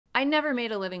I never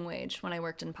made a living wage when I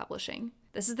worked in publishing.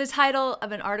 This is the title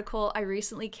of an article I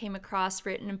recently came across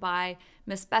written by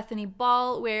Miss Bethany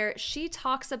Ball, where she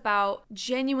talks about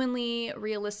genuinely,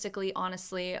 realistically,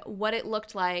 honestly, what it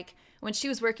looked like when she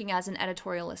was working as an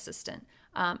editorial assistant.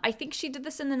 I think she did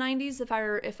this in the 90s,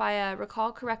 if I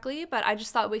recall correctly, but I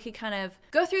just thought we could kind of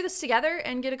go through this together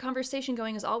and get a conversation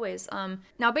going as always.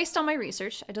 Now, based on my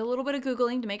research, I did a little bit of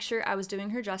Googling to make sure I was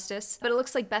doing her justice, but it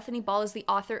looks like Bethany Ball is the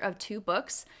author of 2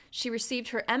 books. She received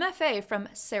her MFA from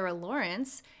Sarah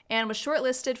Lawrence and was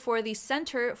shortlisted for the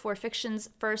Center for Fiction's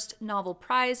First Novel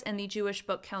Prize and the Jewish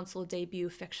Book Council Debut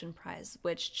Fiction Prize,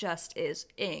 which just is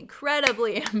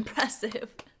incredibly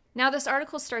impressive. Now, this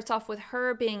article starts off with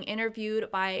her being interviewed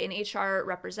by an HR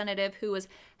representative who was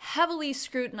heavily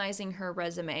scrutinizing her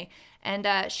resume. And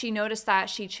she noticed that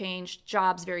she changed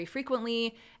jobs very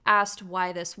frequently, asked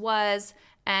why this was,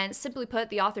 and simply put,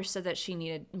 the author said that she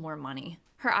needed more money.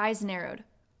 Her eyes narrowed.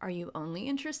 "Are you only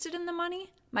interested in the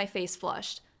money?" My face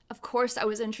flushed. Of course I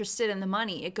was interested in the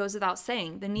money. It goes without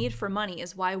saying. The need for money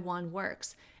is why one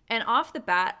works. And off the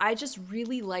bat, I just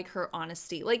really like her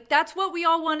honesty. Like, that's what we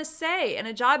all want to say in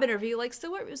a job interview. Like,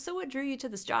 so what drew you to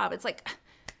this job? It's like,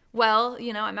 well,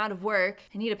 you know, I'm out of work.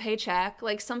 I need a paycheck.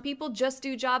 Like, some people just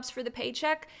do jobs for the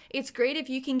paycheck. It's great if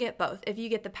you can get both, if you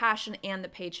get the passion and the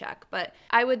paycheck. But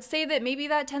I would say that maybe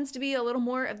that tends to be a little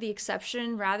more of the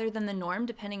exception rather than the norm,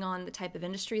 depending on the type of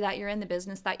industry that you're in, the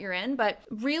business that you're in. But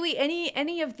really,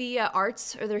 any of the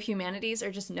arts or their humanities are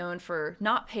just known for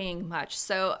not paying much.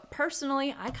 So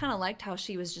personally, I kind of liked how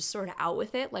she was just sort of out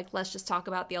with it. Like, let's just talk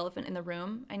about the elephant in the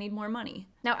room. I need more money.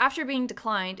 Now, after being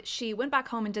declined, she went back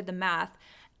home and did the math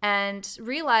and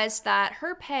realized that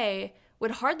her pay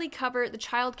would hardly cover the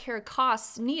childcare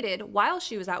costs needed while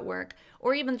she was at work,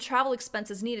 or even the travel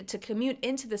expenses needed to commute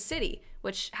into the city,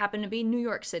 which happened to be New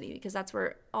York City, because that's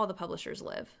where all the publishers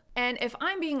live. And if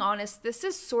I'm being honest, this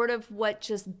is sort of what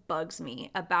just bugs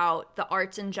me about the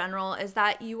arts in general, is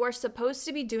that you are supposed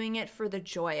to be doing it for the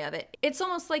joy of it. It's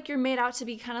almost like you're made out to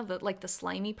be kind of like the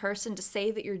slimy person to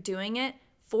say that you're doing it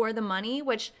for the money,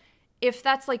 which, if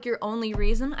that's like your only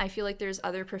reason, I feel like there's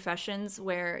other professions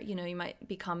where, you know, you might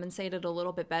be compensated a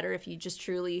little bit better if you just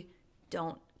truly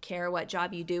don't care what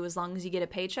job you do as long as you get a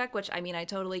paycheck, which, I mean, I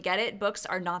totally get it. Books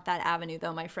are not that avenue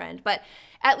though, my friend. But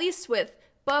at least with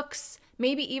books,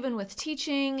 maybe even with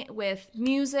teaching, with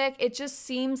music, it just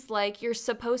seems like you're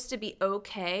supposed to be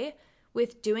okay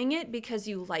with doing it because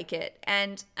you like it.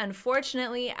 And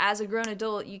unfortunately, as a grown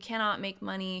adult, you cannot make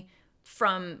money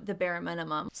from the bare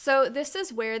minimum. So this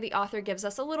is where the author gives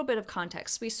us a little bit of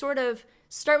context. We sort of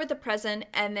start with the present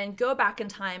and then go back in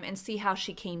time and see how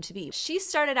she came to be. She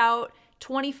started out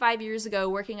 25 years ago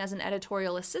working as an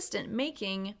editorial assistant,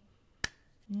 making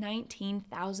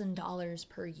 $19,000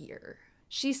 per year.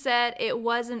 She said it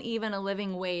wasn't even a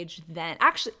living wage then.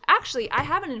 Actually, I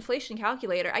have an inflation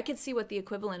calculator. I could see what the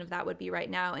equivalent of that would be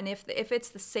right now. And if it's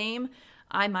the same,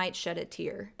 I might shed a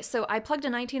tear. So I plugged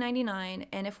in 1999,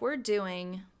 and if we're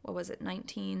doing, what was it,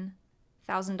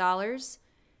 $19,000,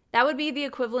 that would be the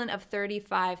equivalent of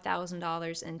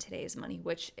 $35,000 in today's money,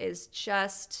 which is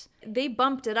just, they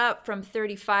bumped it up from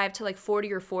 35 to like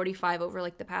 40 or 45 over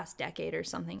like the past decade or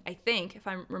something, I think, if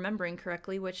I'm remembering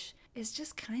correctly, which is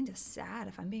just kind of sad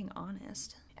if I'm being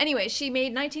honest. Anyway, she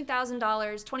made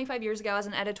 $19,000 25 years ago as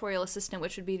an editorial assistant,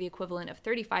 which would be the equivalent of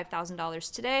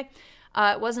 $35,000 today.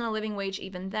 It wasn't a living wage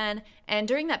even then. And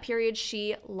during that period,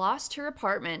 she lost her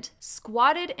apartment,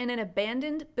 squatted in an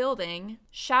abandoned building,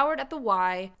 showered at the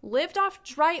Y, lived off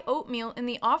dry oatmeal in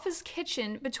the office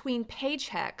kitchen between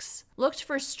paychecks, looked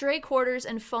for stray quarters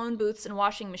and phone booths and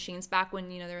washing machines back when,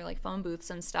 you know, there were like phone booths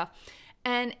and stuff.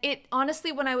 And it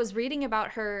honestly, when I was reading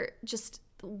about her just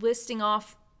listing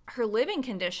off her living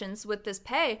conditions with this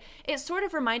pay, it sort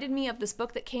of reminded me of this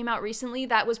book that came out recently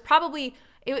that was probably,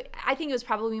 I think it was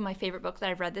probably my favorite book that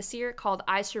I've read this year, called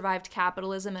I Survived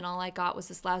Capitalism and All I Got Was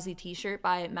This Lousy T-Shirt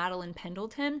by Madeline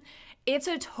Pendleton. It's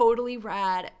a totally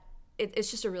rad,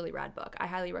 it's just a really rad book. I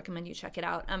highly recommend you check it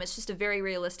out. It's just a very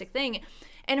realistic thing.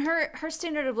 And her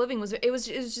standard of living was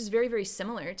just very, very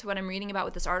similar to what I'm reading about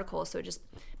with this article. So it just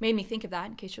made me think of that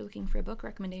in case you're looking for a book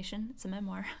recommendation. It's a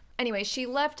memoir. Anyway, she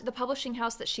left the publishing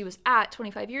house that she was at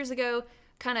 25 years ago,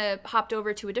 kind of hopped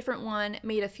over to a different one,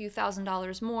 made a few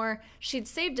 $1,000s more. She'd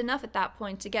saved enough at that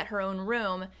point to get her own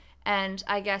room, and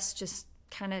I guess just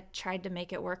kind of tried to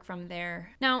make it work from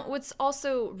there. Now, what's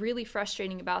also really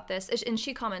frustrating about this, and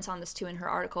she comments on this too in her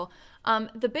article,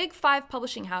 The big 5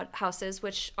 publishing houses,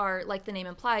 which are, like the name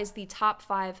implies, the top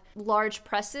 5 large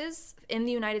presses in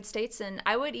the United States, and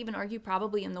I would even argue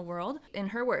probably in the world. In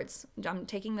her words, I'm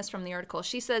taking this from the article,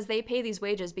 she says they pay these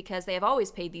wages because they have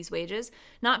always paid these wages,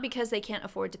 not because they can't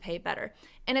afford to pay better.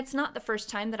 And it's not the first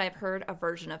time that I've heard a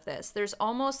version of this. There's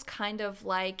almost kind of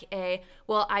like a,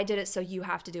 well, I did it so you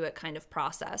have to do it kind of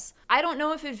process. I don't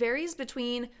know if it varies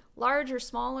between large or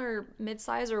small or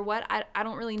mid-size or what, I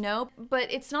don't really know,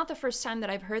 but it's not the first time that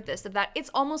I've heard this, of that it's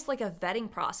almost like a vetting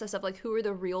process of like, who are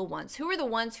the real ones? Who are the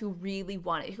ones who really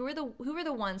want it? Who are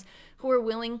the ones who are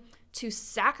willing to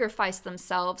sacrifice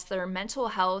themselves, their mental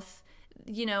health,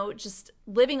 you know, just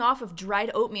living off of dried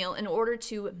oatmeal in order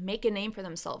to make a name for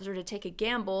themselves or to take a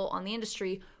gamble on the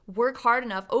industry, work hard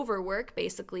enough, overwork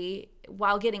basically,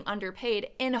 while getting underpaid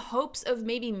in hopes of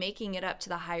maybe making it up to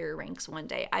the higher ranks one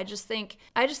day. I just think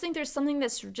there's something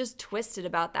that's just twisted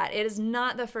about that. It is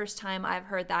not the first time I've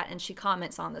heard that, and she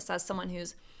comments on this as someone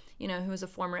who's, you know, who was a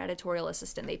former editorial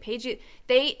assistant. They paid you,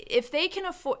 if they can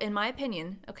afford, in my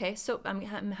opinion, okay, so I'm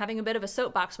having a bit of a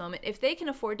soapbox moment, if they can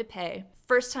afford to pay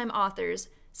first-time authors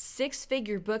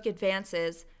 6-figure book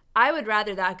advances, I would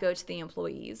rather that go to the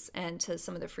employees and to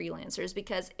some of the freelancers,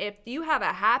 because if you have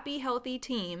a happy, healthy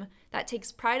team that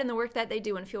takes pride in the work that they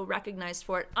do and feel recognized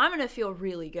for it, I'm going to feel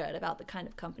really good about the kind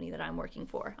of company that I'm working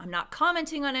for. I'm not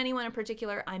commenting on anyone in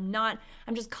particular. I'm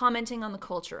just commenting on the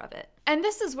culture of it. And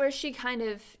this is where she kind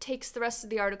of takes the rest of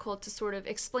the article to sort of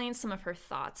explain some of her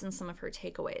thoughts and some of her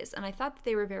takeaways. And I thought that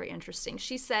they were very interesting.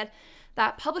 She said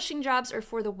that publishing jobs are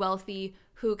for the wealthy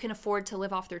who can afford to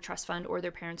live off their trust fund or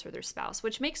their parents or their spouse,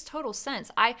 which makes total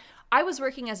sense. I was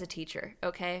working as a teacher,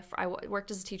 okay? I worked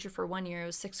as a teacher for 1 year. It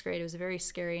was 6th grade. It was a very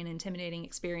scary and intimidating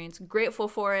experience. Grateful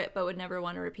for it, but would never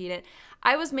want to repeat it.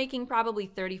 I was making probably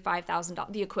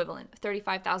 $35,000, the equivalent,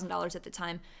 $35,000 at the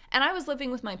time, and I was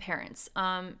living with my parents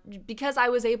because I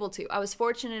was able to. I was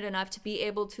fortunate enough to be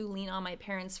able to lean on my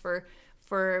parents for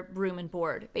room and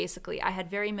board, basically. I had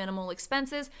very minimal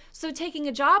expenses. So taking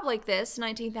a job like this,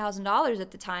 $19,000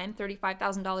 at the time,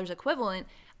 $35,000 equivalent,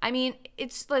 I mean,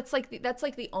 that's like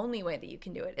the only way that you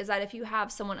can do it, is that if you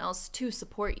have someone else to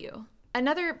support you.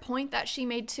 Another point that she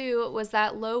made too was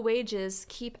that low wages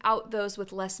keep out those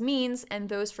with less means and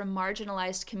those from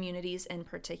marginalized communities in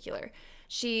particular.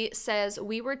 She says,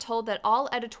 we were told that all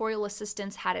editorial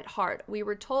assistants had it hard. We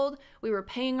were told we were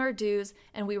paying our dues,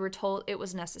 and we were told it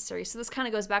was necessary. So this kind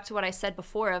of goes back to what I said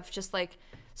before of just like,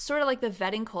 sort of like the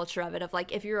vetting culture of it, of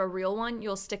like, if you're a real one,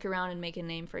 you'll stick around and make a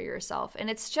name for yourself. And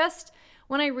it's just,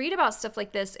 when I read about stuff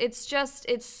like this, it's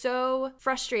so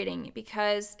frustrating,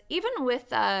 because even with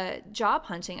job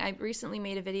hunting, I recently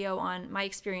made a video on my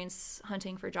experience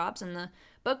hunting for jobs in the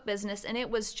book business, and it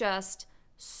was just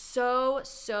so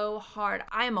hard.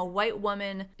 I am a white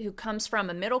woman who comes from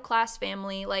a middle-class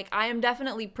family. Like, I am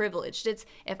definitely privileged. It's,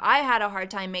 if I had a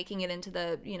hard time making it into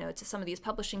the, you know, to some of these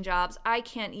publishing jobs, I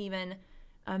can't even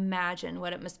imagine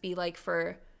what it must be like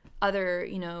for other,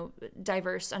 you know,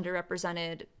 diverse,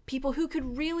 underrepresented people who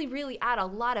could really add a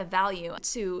lot of value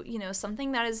to, you know,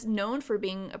 something that is known for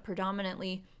being a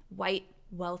predominantly white,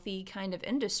 wealthy kind of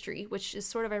industry, which is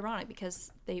sort of ironic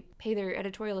because they pay their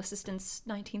editorial assistants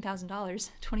 $19,000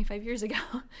 25 years ago.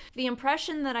 The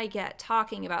impression that I get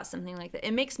talking about something like that,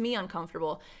 it makes me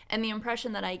uncomfortable. And the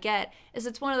impression that I get is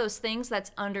it's one of those things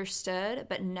that's understood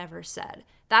but never said.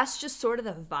 That's just sort of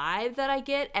the vibe that I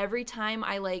get every time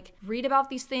I like read about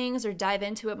these things or dive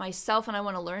into it myself and I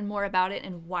want to learn more about it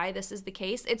and why this is the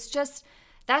case.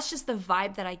 That's just the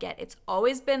vibe that I get. It's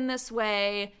always been this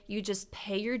way. You just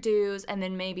pay your dues and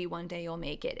then maybe one day you'll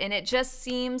make it. And it just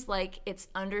seems like it's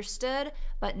understood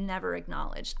but never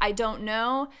acknowledged. I don't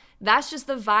know. That's just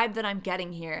the vibe that I'm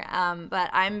getting here. But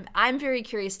I'm very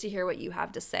curious to hear what you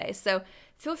have to say. So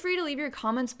feel free to leave your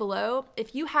comments below.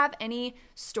 If you have any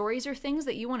stories or things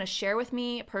that you want to share with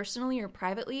me personally or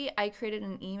privately, I created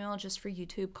an email just for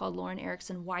YouTube called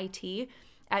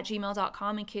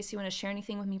laurenericksonyt@gmail.com in case you want to share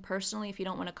anything with me personally. If you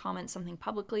don't want to comment something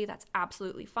publicly, that's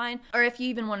absolutely fine. Or if you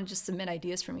even want to just submit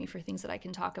ideas for me for things that I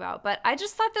can talk about. But I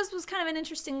just thought this was kind of an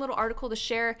interesting little article to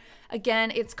share.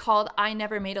 Again, it's called I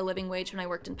Never Made a Living Wage When I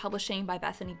Worked in Publishing by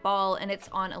Bethany Ball, and it's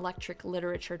on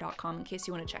electricliterature.com in case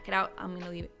you want to check it out. I'm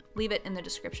going to leave it in the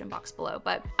description box below.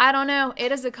 But I don't know,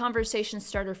 it is a conversation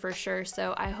starter for sure.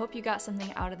 So I hope you got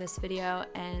something out of this video.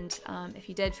 And if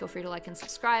you did, feel free to like and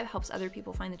subscribe. Helps other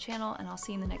people find the channel, and I'll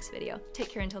see you in the next video. Take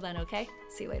care until then, okay?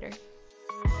 See you later.